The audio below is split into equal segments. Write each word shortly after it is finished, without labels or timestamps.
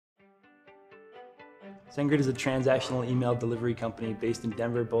SendGrid is a transactional email delivery company based in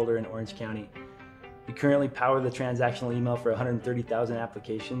Denver, Boulder, and Orange County. We currently power the transactional email for 130,000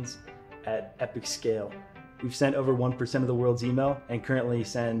 applications at epic scale. We've sent over 1% of the world's email and currently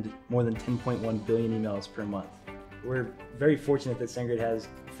send more than 10.1 billion emails per month. We're very fortunate that SendGrid has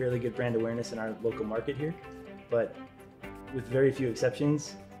fairly good brand awareness in our local market here, but with very few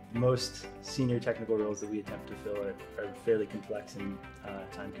exceptions, most senior technical roles that we attempt to fill are fairly complex and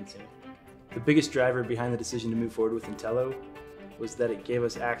time-consuming. The biggest driver behind the decision to move forward with Entelo was that it gave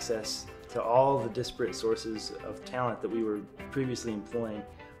us access to all the disparate sources of talent that we were previously employing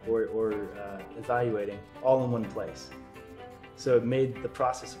or evaluating all in one place. So it made the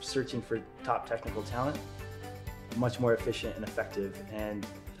process of searching for top technical talent much more efficient and effective, and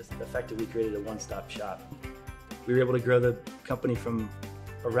just effectively created a one-stop shop. We were able to grow the company from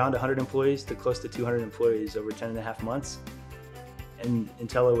around 100 employees to close to 200 employees over 10.5 months, and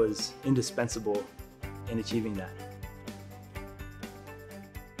Entelo was indispensable in achieving that.